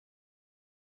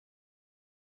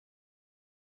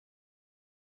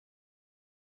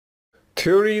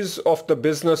Theories of the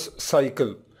business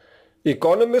cycle.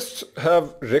 Economists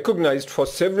have recognized for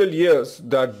several years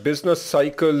that business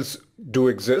cycles do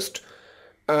exist,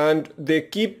 and they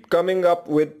keep coming up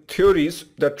with theories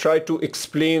that try to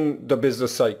explain the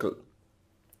business cycle.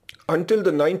 Until the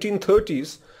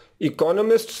 1930s,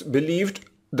 economists believed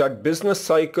that business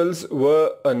cycles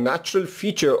were a natural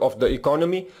feature of the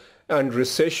economy and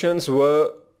recessions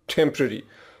were temporary.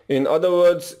 In other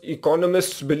words,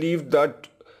 economists believed that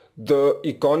the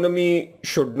economy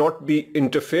should not be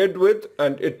interfered with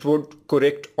and it would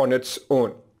correct on its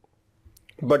own.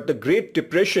 But the Great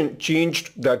Depression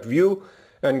changed that view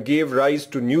and gave rise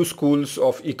to new schools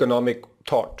of economic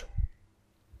thought.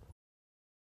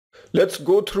 Let's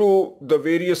go through the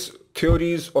various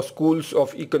theories or schools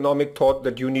of economic thought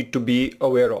that you need to be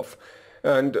aware of,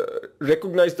 and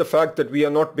recognize the fact that we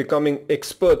are not becoming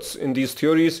experts in these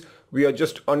theories. We are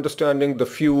just understanding the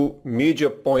few major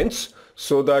points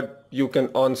so that you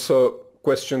can answer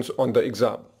questions on the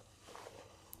exam.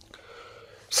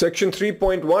 Section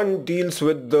 3.1 deals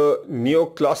with the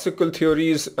neoclassical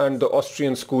theories and the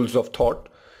Austrian schools of thought.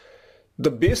 The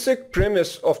basic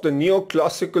premise of the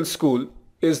neoclassical school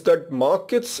is that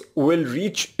markets will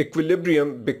reach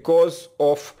equilibrium because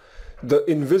of the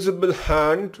invisible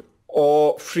hand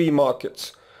or free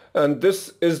markets. And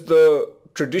this is the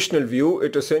traditional view.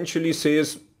 It essentially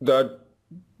says that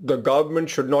the government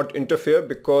should not interfere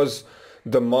because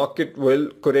the market will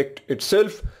correct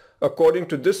itself. According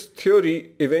to this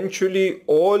theory, eventually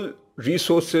all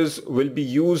resources will be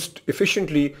used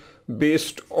efficiently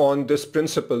based on this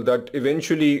principle, that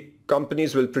eventually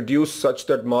companies will produce such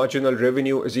that marginal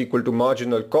revenue is equal to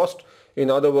marginal cost.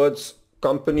 In other words,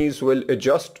 companies will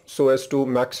adjust so as to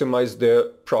maximize their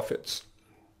profits.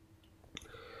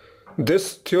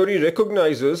 This theory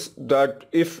recognizes that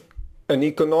if an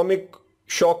economic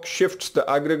shock shifts the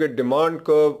aggregate demand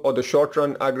curve or the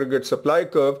short-run aggregate supply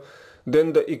curve,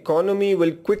 then the economy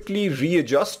will quickly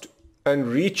readjust and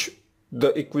reach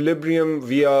the equilibrium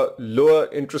via lower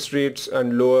interest rates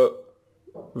and lower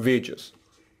wages.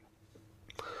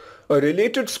 A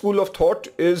related school of thought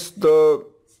is the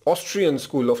Austrian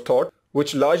school of thought,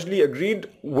 which largely agreed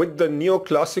with the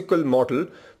neoclassical model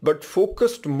but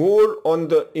focused more on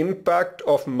the impact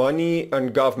of money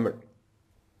and government.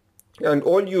 And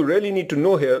all you really need to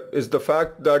know here is the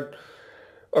fact that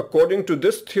according to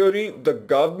this theory, the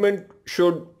government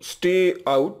should stay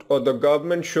out, or the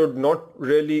government should not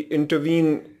really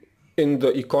intervene in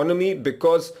the economy,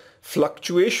 because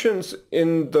fluctuations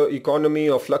in the economy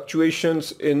or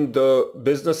fluctuations in the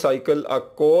business cycle are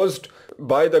caused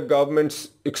by the government's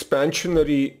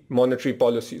expansionary monetary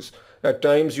policies. At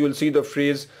times you will see the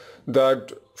phrase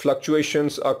that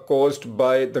fluctuations are caused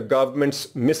by the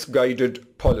government's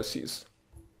misguided policies.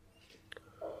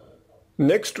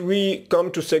 Next we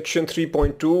come to section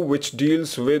 3.2, which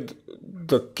deals with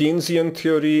the Keynesian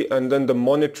theory and then the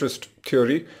monetarist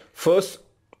theory. First,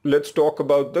 let's talk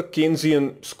about the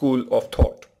Keynesian school of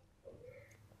thought.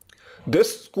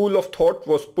 This school of thought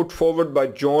was put forward by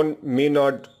John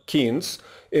Maynard Keynes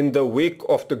in the wake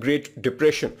of the Great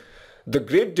Depression. The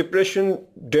Great Depression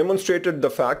demonstrated the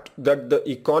fact that the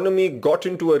economy got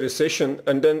into a recession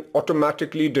and then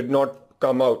automatically did not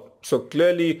come out. So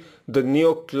clearly the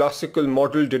neoclassical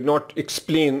model did not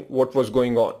explain what was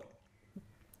going on.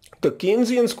 The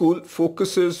Keynesian school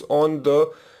focuses on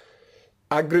the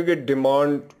aggregate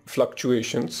demand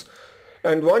fluctuations,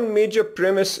 and one major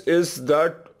premise is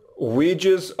that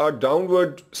wages are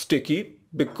downward sticky,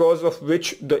 because of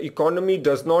which the economy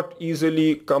does not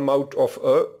easily come out of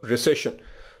a recession.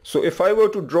 So if I were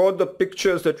to draw the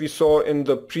pictures that we saw in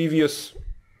the previous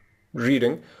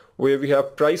reading, where we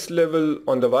have price level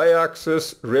on the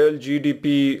y-axis, real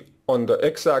GDP on the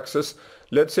x-axis,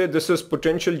 let's say this is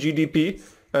potential GDP,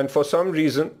 and for some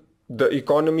reason the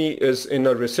economy is in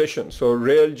a recession. So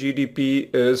real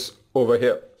GDP is over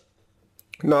here.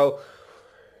 Now,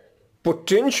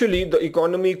 potentially the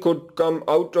economy could come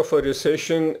out of a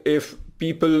recession if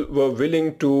people were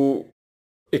willing to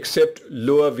accept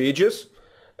lower wages,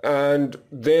 and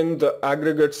then the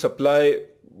aggregate supply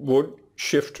would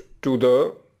shift to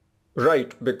the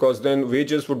right, because then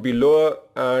wages would be lower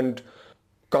and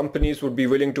companies would be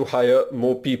willing to hire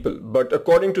more people. But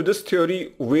according to this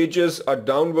theory, wages are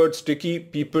downward sticky.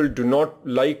 People do not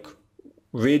like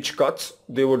wage cuts.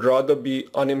 They would rather be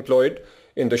unemployed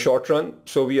in the short run.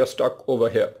 So we are stuck over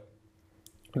here.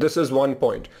 This is one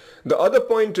point. The other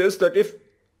point is that if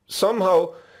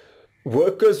somehow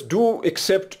workers do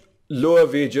accept lower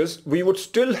wages, we would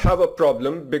still have a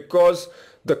problem, because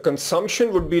the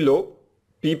consumption would be low.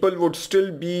 People would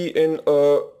still be in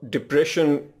a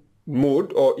depression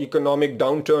mode or economic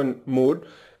downturn mode,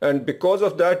 And because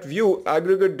of that view,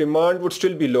 aggregate demand would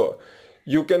still be lower.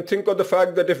 You can think of the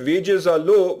fact that if wages are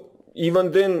low,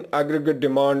 even then aggregate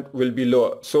demand will be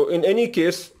lower. So in any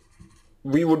case,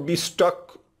 we would be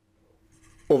stuck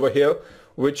over here,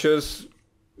 which is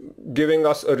giving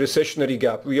us a recessionary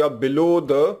gap. We are below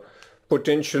the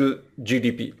potential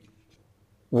GDP.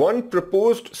 One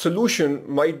proposed solution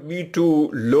might be to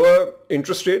lower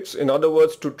interest rates. In other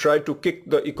words, to try to kick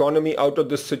the economy out of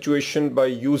this situation by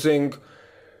using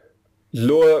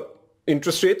lower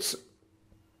interest rates.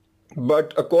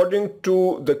 But according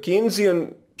to the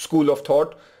Keynesian school of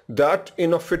thought, that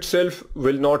in of itself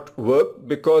will not work,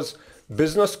 because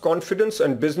business confidence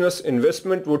and business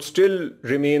investment would still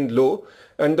remain low,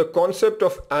 and the concept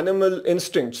of animal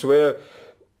instincts, where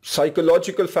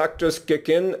psychological factors kick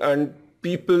in and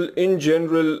people in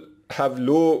general have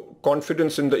low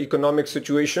confidence in the economic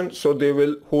situation, so they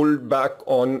will hold back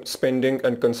on spending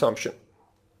and consumption.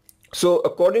 So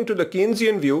according to the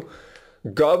Keynesian view,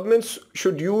 governments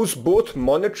should use both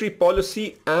monetary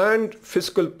policy and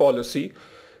fiscal policy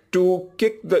to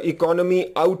kick the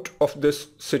economy out of this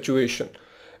situation.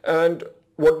 And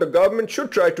what the government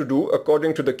should try to do,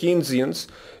 according to the Keynesians,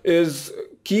 is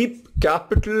keep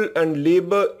capital and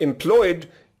labor employed,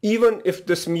 even if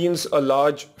this means a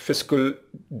large fiscal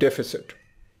deficit.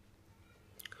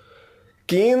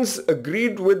 Keynes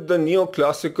agreed with the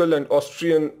neoclassical and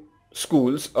Austrian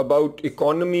schools about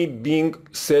economy being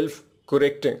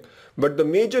self-correcting. But the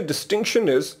major distinction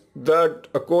is that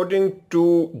according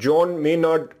to John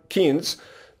Maynard Keynes,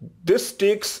 this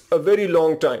takes a very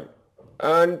long time.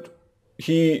 And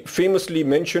he famously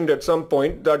mentioned at some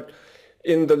point that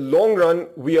in the long run,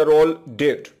 we are all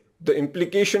dead. The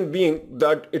implication being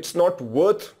that it's not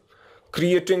worth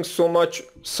creating so much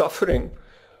suffering.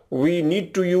 We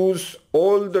need to use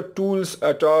all the tools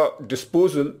at our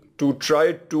disposal to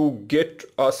try to get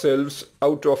ourselves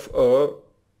out of a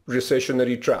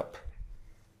recessionary trap.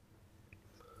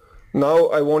 Now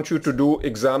I want you to do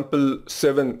example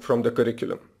 7 from the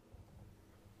curriculum.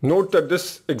 Note that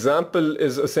this example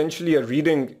is essentially a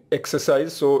reading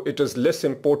exercise, so it is less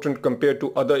important compared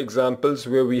to other examples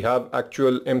where we have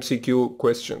actual MCQ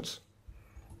questions.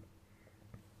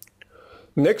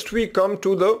 Next we come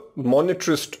to the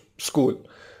monetarist school.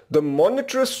 The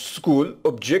monetarist school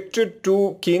objected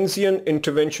to Keynesian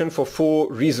intervention for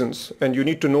 4 reasons, and you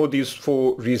need to know these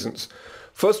 4 reasons.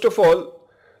 First of all,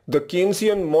 the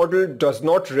Keynesian model does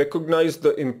not recognize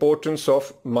the importance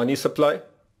of money supply.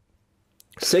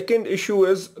 Second issue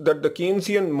is that the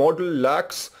Keynesian model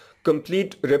lacks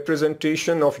complete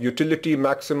representation of utility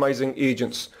maximizing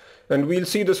agents. And we'll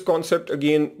see this concept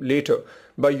again later.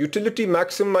 By utility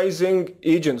maximizing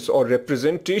agents or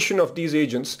representation of these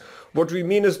agents, what we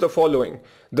mean is the following.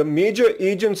 The major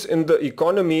agents in the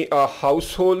economy are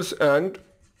households and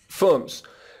firms.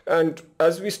 And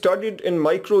as we studied in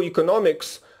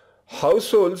microeconomics,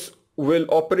 households will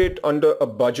operate under a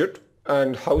budget,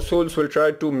 and households will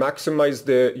try to maximize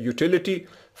their utility.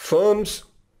 Firms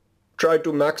try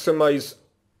to maximize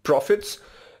profits,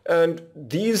 and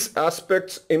these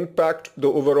aspects impact the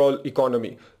overall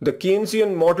economy. The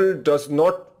Keynesian model does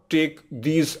not take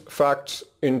these facts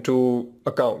into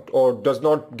account or does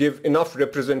not give enough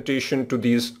representation to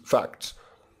these facts.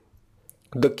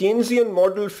 The Keynesian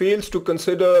model fails to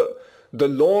consider the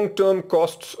long-term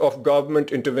costs of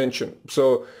government intervention.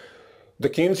 So the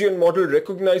Keynesian model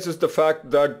recognizes the fact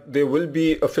that there will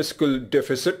be a fiscal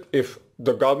deficit if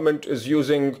the government is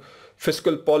using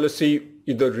fiscal policy,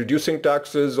 either reducing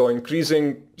taxes or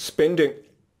increasing spending.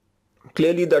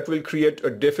 Clearly that will create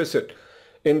a deficit.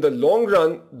 In the long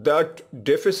run, that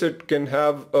deficit can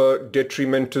have a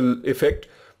detrimental effect,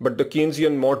 but the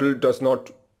Keynesian model does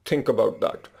not think about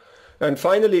that. And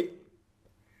finally,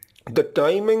 the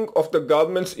timing of the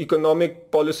government's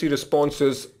economic policy response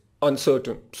is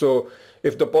uncertain. So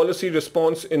if the policy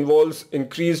response involves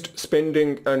increased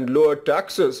spending and lower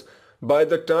taxes, by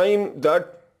the time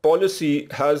that policy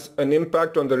has an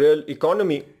impact on the real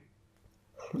economy,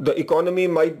 the economy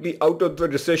might be out of the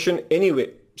recession anyway.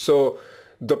 So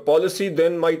the policy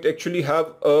then might actually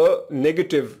have a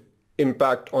negative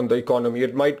impact on the economy.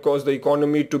 It might cause the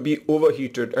economy to be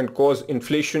overheated and cause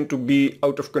inflation to be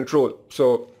out of control.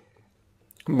 So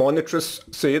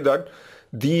monetarists say that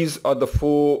these are the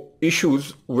 4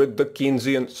 issues with the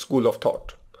Keynesian school of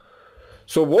thought.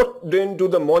 So what then do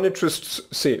the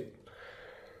monetarists say?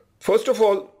 First of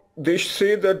all, they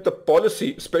say that the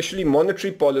policy, especially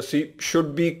monetary policy,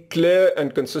 should be clear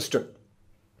and consistent.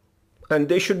 And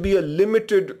there should be a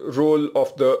limited role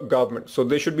of the government. So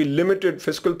there should be limited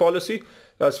fiscal policy.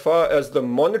 As far as the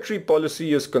monetary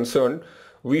policy is concerned,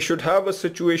 we should have a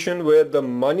situation where the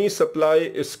money supply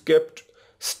is kept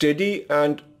steady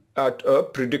and at a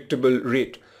predictable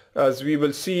rate. As we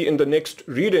will see in the next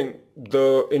reading,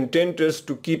 the intent is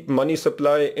to keep money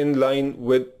supply in line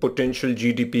with potential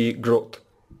GDP growth.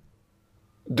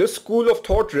 This school of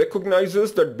thought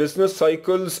recognizes that business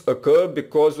cycles occur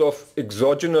because of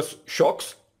exogenous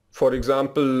shocks, for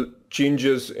example,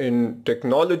 changes in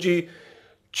technology,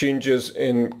 changes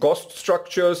in cost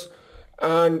structures,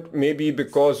 and maybe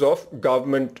because of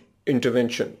government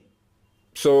intervention.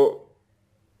 So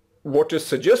what is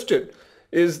suggested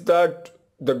is that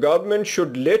the government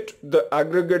should let the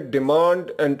aggregate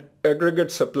demand and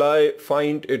aggregate supply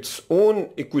find its own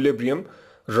equilibrium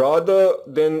rather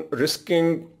than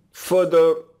risking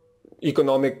further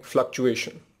economic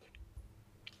fluctuation.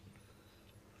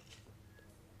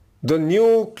 The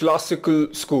new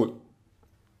classical school.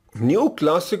 New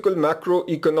classical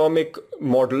macroeconomic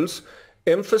models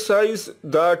emphasize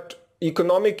that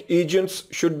economic agents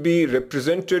should be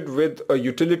represented with a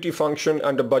utility function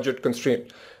and a budget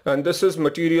constraint. And this is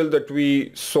material that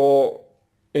we saw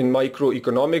in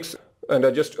microeconomics, and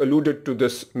I just alluded to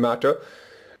this matter.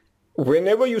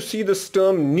 Whenever you see this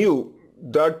term new,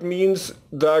 that means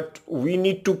that we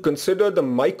need to consider the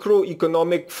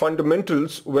microeconomic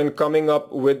fundamentals when coming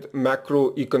up with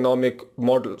macroeconomic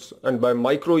models. And by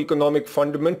microeconomic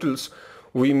fundamentals,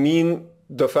 we mean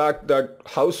the fact that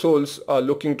households are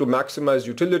looking to maximize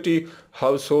utility,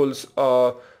 households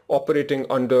are operating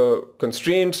under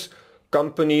constraints,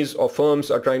 companies or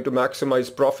firms are trying to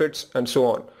maximize profits, and so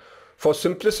on. For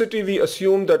simplicity, we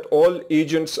assume that all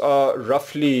agents are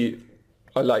roughly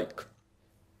alike.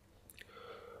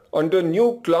 Under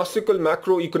new classical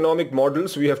macroeconomic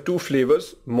models, we have two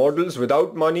flavors: models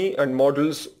without money and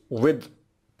models with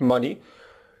money.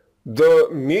 The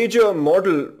major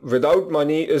model without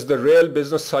money is the real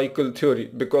business cycle theory,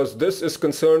 because this is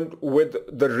concerned with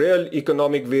the real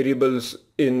economic variables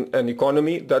in an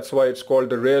economy. That's why it's called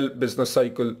the real business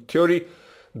cycle theory.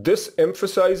 This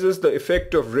emphasizes the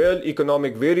effect of real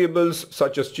economic variables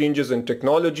such as changes in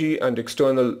technology and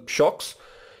external shocks.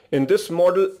 In this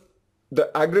model,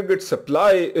 the aggregate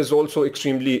supply is also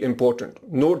extremely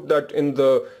important. Note that in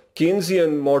the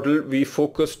Keynesian model, we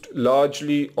focused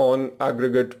largely on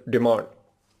aggregate demand.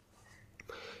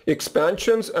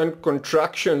 Expansions and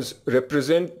contractions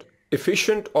represent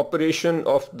efficient operation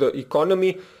of the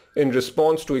economy in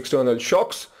response to external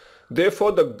shocks.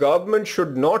 Therefore, the government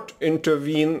should not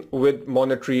intervene with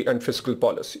monetary and fiscal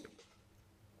policy.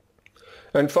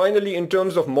 And finally, in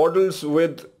terms of models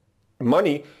with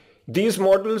money, these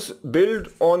models build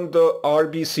on the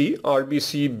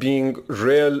RBC being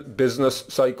real business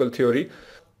cycle theory.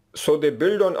 So they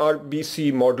build on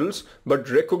RBC models but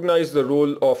recognize the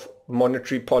role of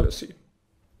monetary policy.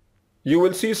 You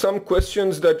will see some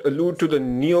questions that allude to the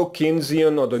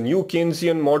neo-Keynesian or the new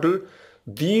Keynesian model.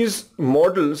 These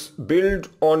models build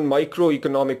on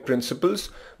microeconomic principles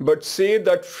but say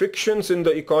that frictions in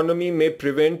the economy may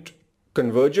prevent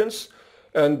convergence,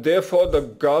 and therefore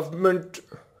government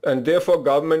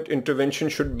intervention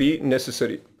should be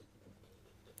necessary.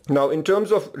 Now, in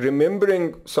terms of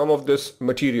remembering some of this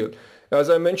material, as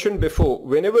I mentioned before,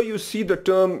 whenever you see the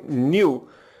term new,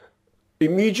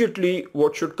 immediately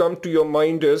what should come to your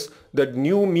mind is that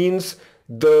new means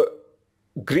the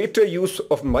greater use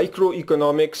of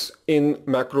microeconomics in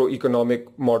macroeconomic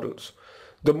models.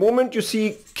 The moment you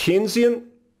see Keynesian,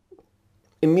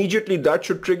 immediately that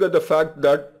should trigger the fact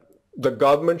that the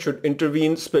government should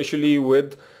intervene, especially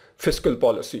with fiscal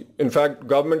policy. In fact,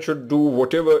 government should do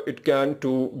whatever it can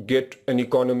to get an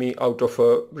economy out of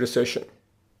a recession.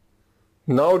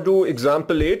 Now do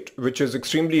example 8, which is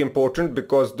extremely important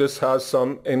because this has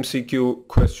some MCQ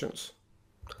questions.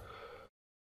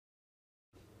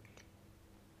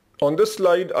 On this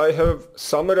slide, I have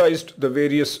summarized the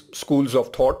various schools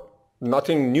of thought.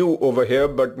 Nothing new over here,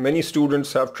 but many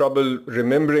students have trouble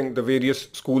remembering the various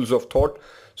schools of thought.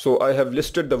 So I have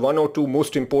listed the 1 or 2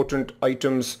 most important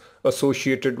items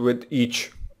associated with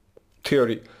each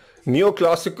theory.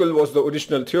 Neoclassical was the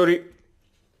original theory.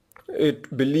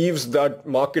 It believes that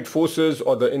market forces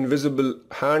or the invisible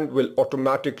hand will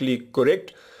automatically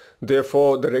correct.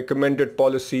 Therefore, the recommended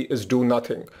policy is do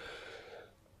nothing.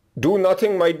 Do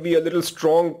nothing might be a little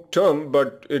strong term,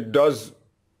 but it does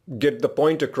get the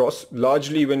point across.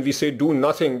 Largely, when we say do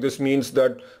nothing, this means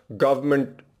that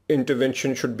government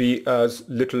intervention should be as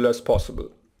little as possible.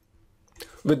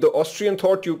 With the Austrian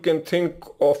thought, you can think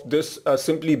of this as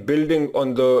simply building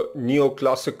on the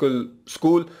neoclassical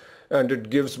school, and it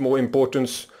gives more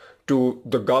importance to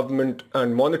the government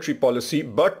and monetary policy.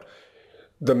 But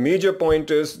The major point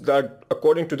is that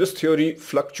according to this theory,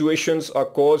 fluctuations are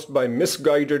caused by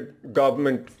misguided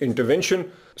government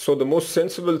intervention. So the most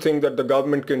sensible thing that the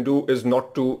government can do is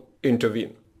not to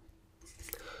intervene.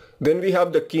 Then we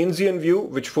have the Keynesian view,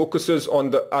 which focuses on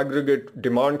the aggregate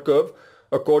demand curve.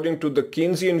 According to the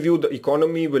Keynesian view, the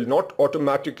economy will not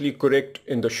automatically correct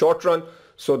in the short run.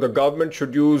 So the government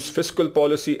should use fiscal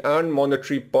policy and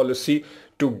monetary policy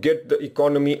to get the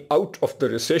economy out of the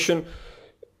recession.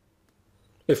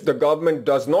 If the government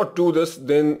does not do this,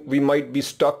 then we might be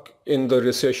stuck in the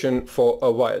recession for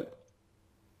a while.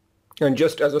 And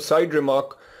just as a side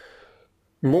remark,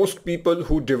 most people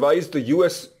who devise the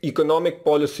US economic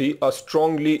policy are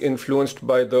strongly influenced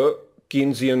by the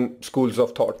Keynesian schools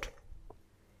of thought.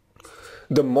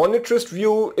 The monetarist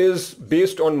view is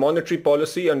based on monetary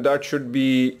policy, and that should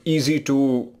be easy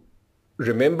to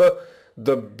remember.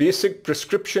 The basic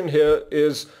prescription here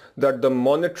is that the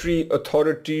monetary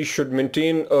authority should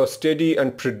maintain a steady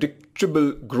and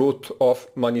predictable growth of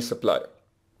money supply.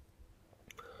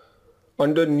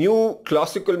 Under new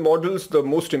classical models, the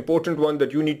most important one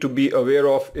that you need to be aware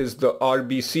of is the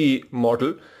RBC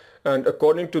model. And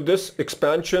according to this,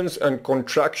 expansions and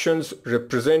contractions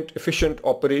represent efficient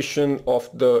operation of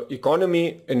the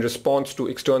economy in response to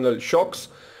external shocks.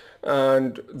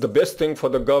 And the best thing for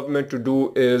the government to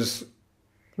do is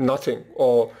nothing,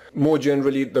 or more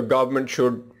generally, the government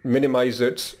should minimize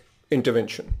its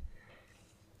intervention.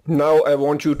 Now I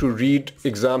want you to read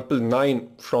example 9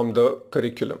 from the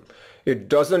curriculum. It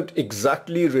doesn't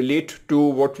exactly relate to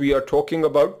what we are talking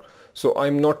about, so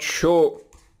I'm not sure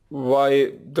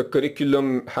why the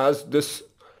curriculum has this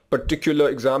particular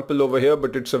example over here,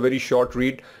 but it's a very short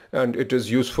read and it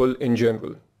is useful in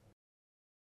general.